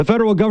The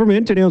federal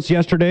government announced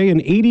yesterday an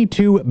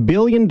 $82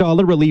 billion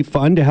relief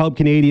fund to help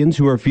Canadians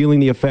who are feeling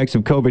the effects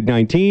of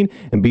COVID-19.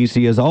 And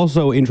BC has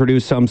also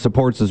introduced some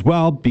supports as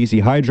well. BC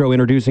Hydro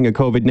introducing a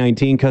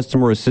COVID-19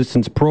 customer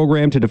assistance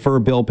program to defer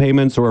bill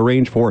payments or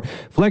arrange for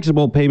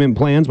flexible payment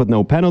plans with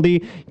no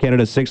penalty.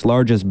 Canada's 6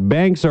 largest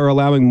banks are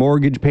allowing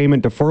mortgage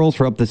payment deferrals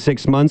for up to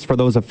 6 months for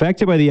those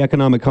affected by the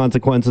economic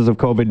consequences of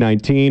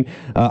COVID-19.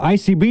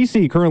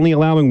 ICBC currently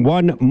allowing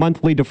 1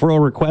 monthly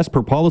deferral request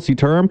per policy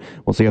term.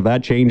 We'll see if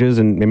that changes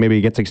and maybe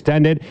it gets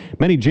extended.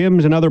 Many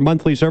gyms and other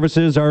monthly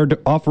services are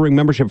offering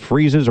membership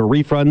freezes or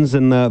refunds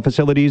in the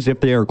facilities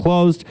if they are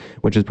closed,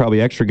 which is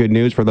probably extra good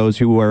news for those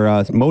who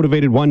are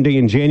motivated one day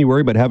in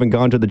January but haven't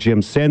gone to the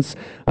gym since.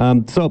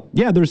 So,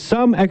 there's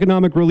some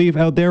economic relief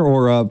out there,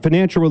 or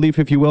financial relief,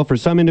 if you will, for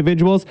some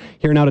individuals.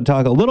 Here now to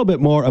talk a little bit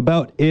more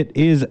about it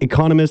is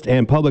economist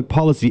and public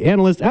policy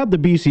analyst at the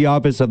BC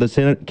office of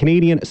the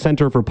Canadian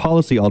Centre for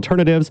Policy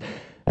Alternatives,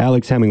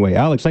 Alex Hemingway.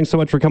 Alex, thanks so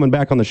much for coming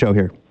back on the show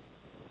here.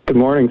 Good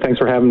morning. Thanks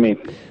for having me.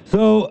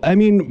 So,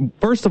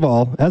 first of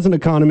all, as an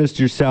economist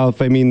yourself,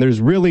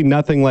 there's really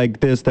nothing like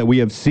this that we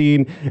have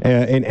seen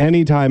in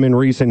any time in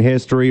recent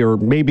history, or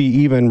maybe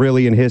even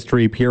really in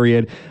history,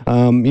 period.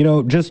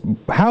 Just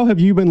how have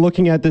you been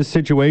looking at this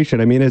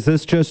situation? Is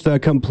this just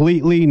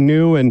completely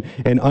new and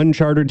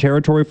uncharted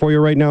territory for you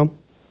right now?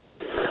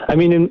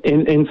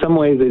 In some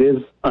ways it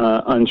is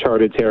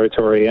uncharted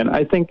territory. And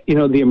I think,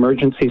 the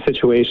emergency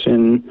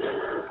situation,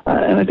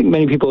 and I think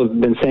many people have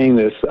been saying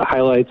this,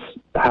 highlights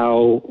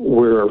how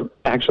we're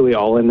actually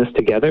all in this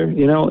together,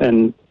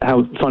 and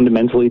how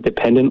fundamentally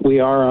dependent we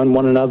are on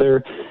one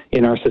another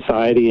in our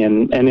society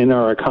and in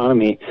our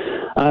economy.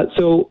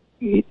 So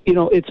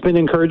it's been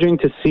encouraging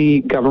to see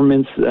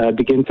governments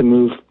begin to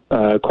move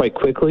quite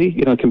quickly.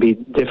 It can be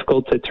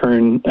difficult to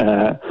turn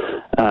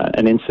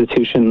an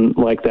institution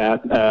like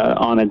that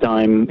on a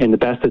dime in the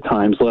best of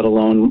times, let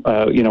alone,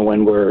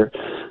 when we're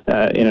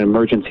in an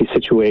emergency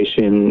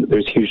situation,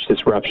 there's huge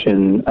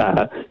disruption.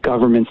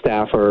 Government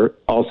staff are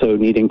also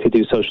needing to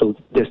do social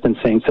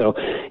distancing. So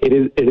it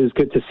is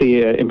good to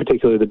see, in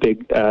particular, the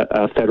big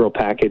federal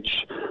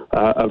package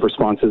of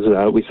responses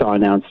we saw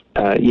announced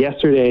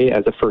yesterday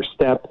as a first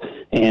step,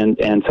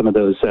 and some of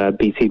those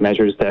BC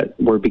measures that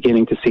we're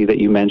beginning to see that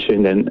you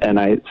mentioned, and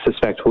I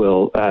suspect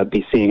we'll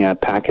be seeing a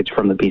package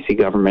from the BC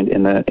government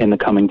in the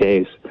coming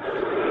days.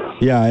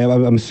 Yeah,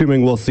 I'm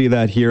assuming we'll see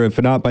that here,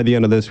 if not by the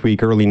end of this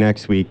week, early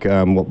next week.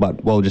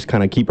 But we'll just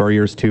kind of keep our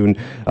ears tuned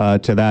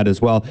to that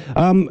as well.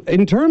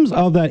 In terms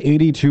of that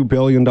 $82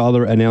 billion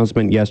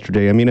announcement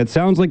yesterday, it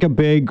sounds like a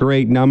big,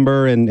 great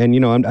number. And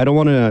I don't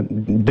want to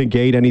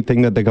negate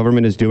anything that the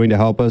government is doing to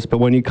help us. But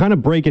when you kind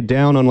of break it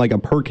down on like a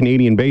per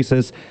Canadian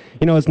basis,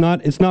 it's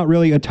not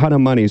really a ton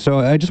of money. So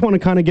I just want to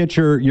kind of get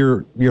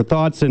your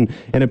thoughts and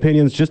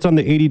opinions just on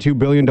the $82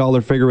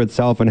 billion figure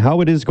itself and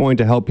how it is going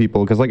to help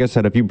people. Because like I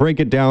said, if you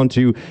break it down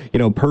to,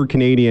 per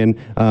Canadian,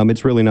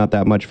 it's really not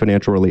that much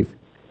financial relief.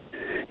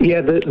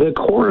 Yeah, the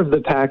core of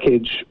the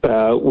package,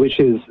 which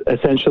is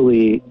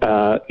essentially,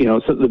 some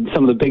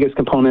of the biggest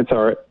components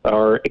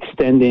are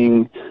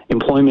extending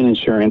employment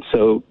insurance,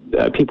 so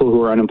people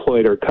who are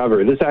unemployed are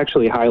covered. This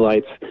actually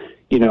highlights,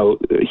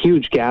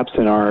 huge gaps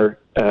in our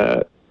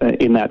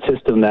in that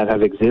system that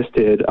have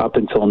existed up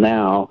until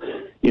now.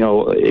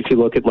 If you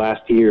look at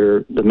last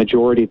year, the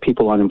majority of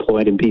people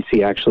unemployed in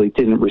BC actually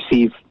didn't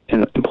receive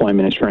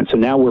employment insurance. So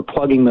now we're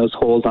plugging those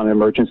holes on an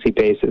emergency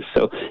basis.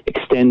 So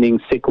extending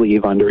sick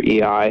leave under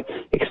EI,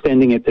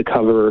 extending it to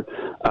cover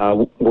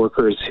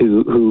workers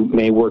who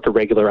may work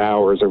irregular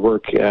hours or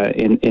work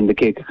in the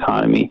gig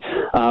economy.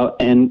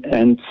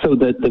 And so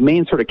the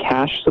main sort of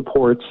cash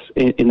supports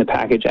in the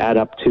package add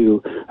up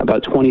to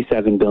about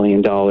 $27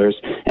 billion.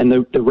 And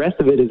the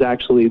rest of it is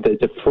actually the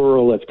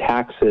deferral of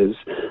taxes,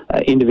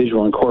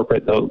 individual and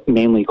corporate, though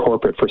mainly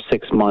corporate, for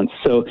 6 months.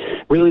 So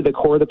really the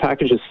core of the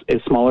package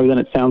is smaller than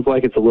it sounds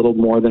like. It's a little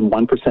more than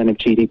 1% of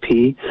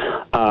GDP.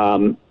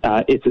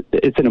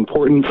 It's an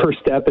important first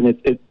step, and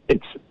it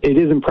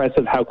is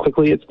impressive how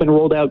quickly it's been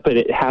rolled out, but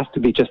it has to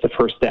be just a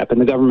first step. And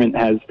the government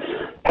has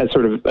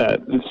sort of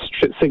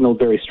signaled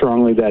very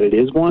strongly that it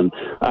is one.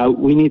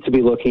 We need to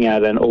be looking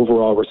at an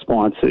overall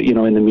response,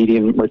 in the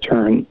medium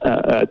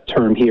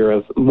term here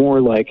of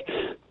more like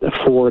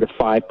 4 to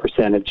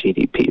 5% of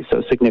GDP,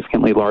 so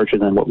significantly larger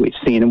than what we've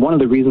seen. And one of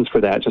the reasons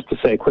for that, just to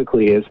say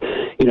quickly, is,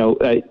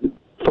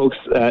 folks,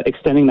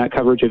 extending that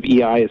coverage of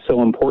EI is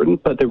so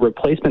important, but the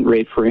replacement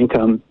rate for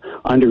income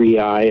under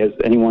EI, as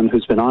anyone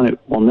who's been on it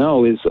will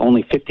know, is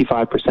only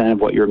 55% of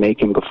what you're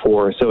making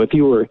before. So if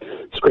you were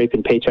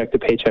scraping paycheck to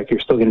paycheck,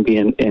 you're still going to be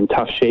in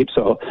tough shape.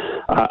 So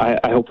I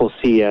hope we'll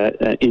see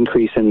an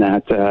increase in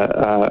that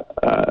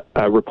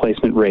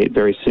replacement rate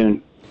very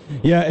soon.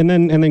 Yeah, and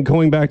then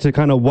going back to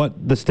kind of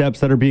what the steps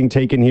that are being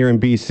taken here in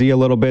BC a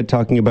little bit,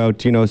 talking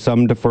about,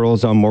 some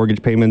deferrals on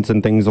mortgage payments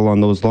and things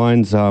along those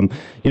lines.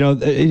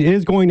 It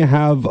is going to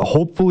have,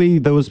 hopefully,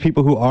 those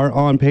people who are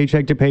on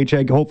paycheck to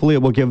paycheck, hopefully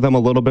it will give them a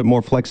little bit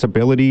more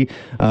flexibility,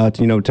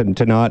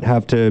 to not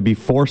have to be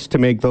forced to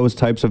make those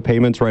types of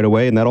payments right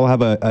away. And that'll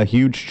have a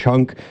huge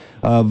chunk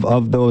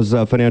of those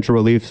financial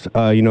reliefs,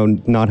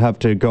 not have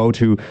to go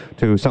to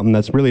something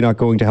that's really not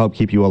going to help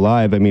keep you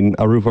alive. I mean,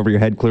 a roof over your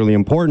head, clearly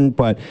important,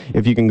 but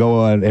if you can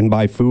go and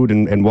buy food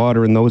and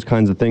water and those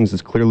kinds of things,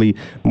 is clearly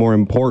more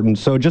important.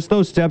 So just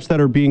those steps that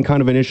are being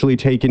kind of initially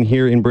taken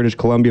here in British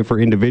Columbia for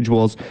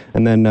individuals,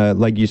 and then,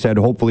 like you said,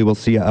 hopefully we'll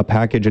see a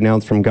package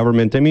announced from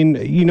government. I mean,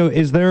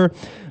 is there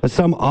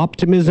some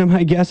optimism,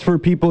 I guess, for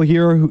people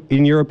here,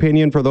 in your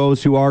opinion, for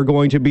those who are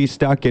going to be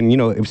stuck, and,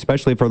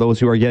 especially for those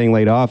who are getting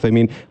laid off? I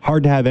mean,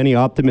 hard to have any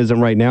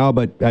optimism right now,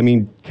 but I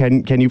mean,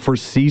 can you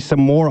foresee some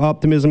more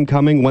optimism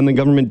coming when the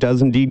government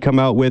does indeed come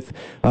out with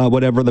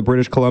whatever the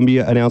British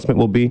Columbia announcement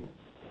will be?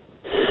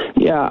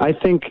 Yeah, I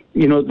think,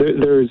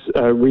 there's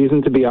a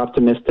reason to be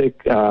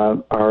optimistic.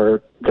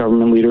 Our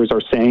government leaders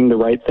are saying the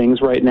right things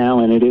right now,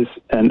 and it is,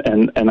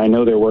 and I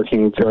know they're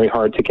working very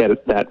hard to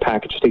get that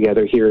package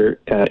together here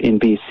in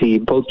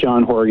BC. Both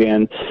John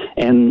Horgan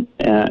and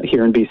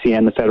here in BC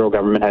and the federal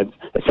government have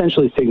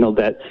essentially signaled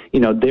that,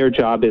 their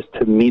job is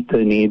to meet the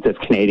needs of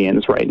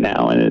Canadians right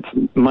now,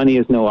 and money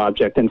is no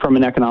object. And from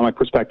an economic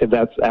perspective,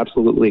 that's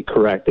absolutely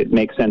correct. It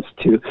makes sense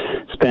to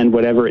spend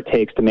whatever it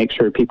takes to make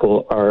sure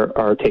people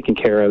are taken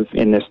care of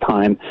in this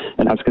time,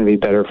 and that's going to be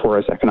better for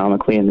us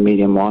economically in the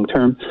medium long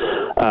term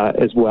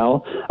as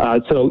well.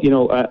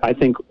 I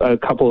think a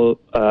couple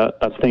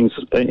of things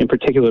in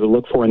particular to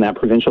look for in that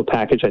provincial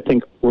package. I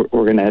think we're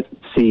going to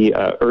see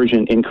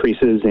urgent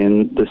increases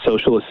in the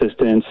social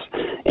assistance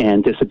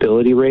and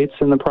disability rates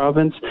in the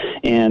province,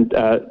 and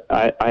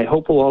I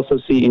hope we'll also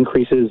see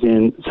increases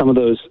in some of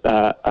those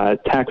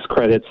tax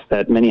credits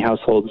that many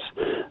households,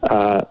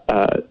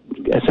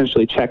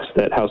 essentially checks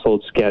that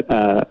households get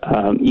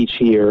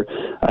each year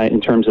in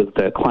terms of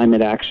the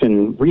climate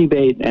action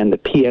rebate and the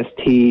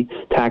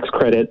PST tax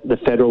credit, the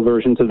federal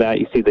versions of that.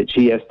 You see the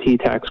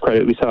GST tax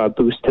credit. We saw a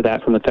boost to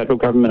that from the federal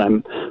government.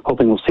 I'm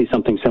hoping we'll see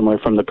something similar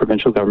from the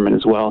provincial government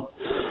as well.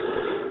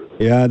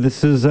 Yeah,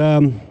 this is,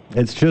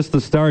 it's just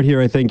the start here,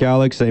 I think,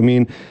 Alex. I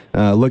mean,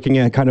 looking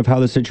at kind of how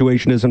the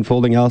situation is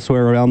unfolding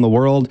elsewhere around the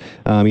world,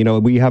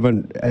 we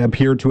haven't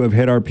appeared to have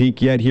hit our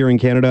peak yet here in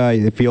Canada.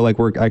 I feel like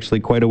we're actually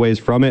quite a ways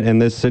from it, and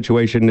this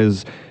situation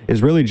is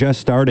really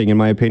just starting, in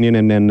my opinion,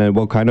 and then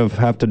we'll kind of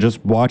have to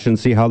just watch and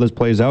see how this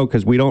plays out,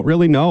 because we don't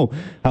really know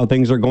how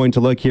things are going to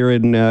look here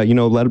in,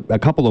 a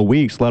couple of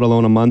weeks, let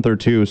alone a month or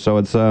two. So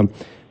it's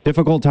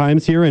difficult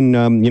times here, and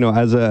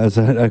as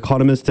an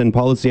economist and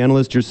policy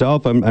analyst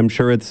yourself, I'm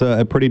sure it's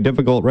pretty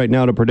difficult right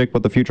now to predict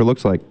what the future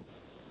looks like.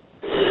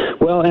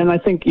 Well, and I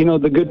think,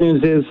 the good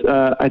news is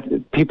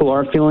people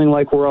are feeling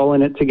like we're all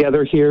in it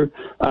together here.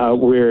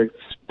 We're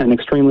an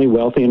extremely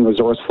wealthy and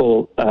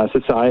resourceful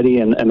society,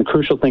 and the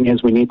crucial thing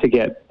is we need to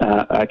get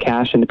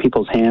cash into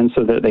people's hands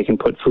so that they can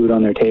put food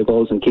on their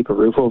tables and keep a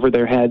roof over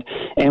their head.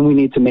 And we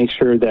need to make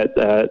sure that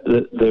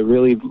the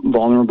really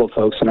vulnerable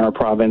folks in our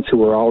province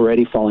who are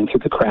already falling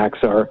through the cracks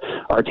are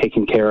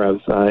taken care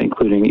of,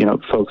 including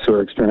folks who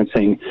are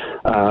experiencing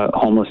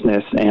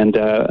homelessness. And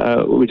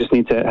we just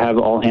need to have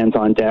all hands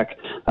on deck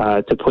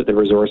to put the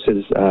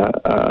resources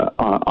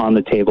on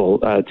the table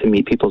to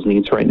meet people's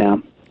needs right now.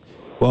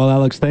 Well,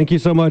 Alex, thank you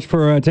so much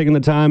for taking the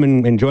time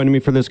and joining me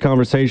for this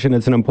conversation.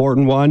 It's an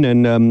important one,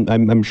 and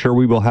I'm sure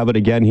we will have it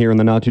again here in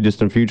the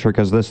not-too-distant future,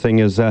 because this thing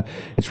is,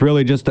 it's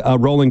really just a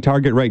rolling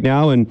target right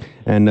now, and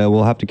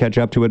we'll have to catch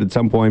up to it at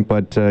some point.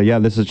 But,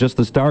 this is just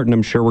the start, and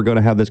I'm sure we're going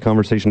to have this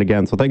conversation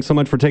again. So thanks so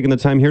much for taking the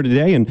time here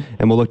today, and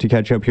we'll look to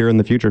catch up here in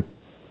the future.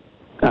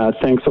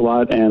 Thanks a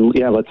lot, and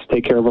let's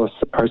take care of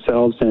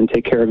ourselves and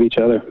take care of each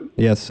other.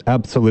 Yes,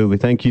 absolutely.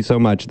 Thank you so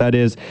much. That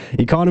is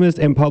economist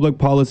and public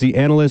policy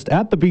analyst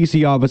at the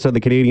BC office of the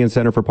Canadian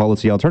Centre for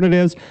Policy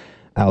Alternatives,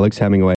 Alex Hemingway.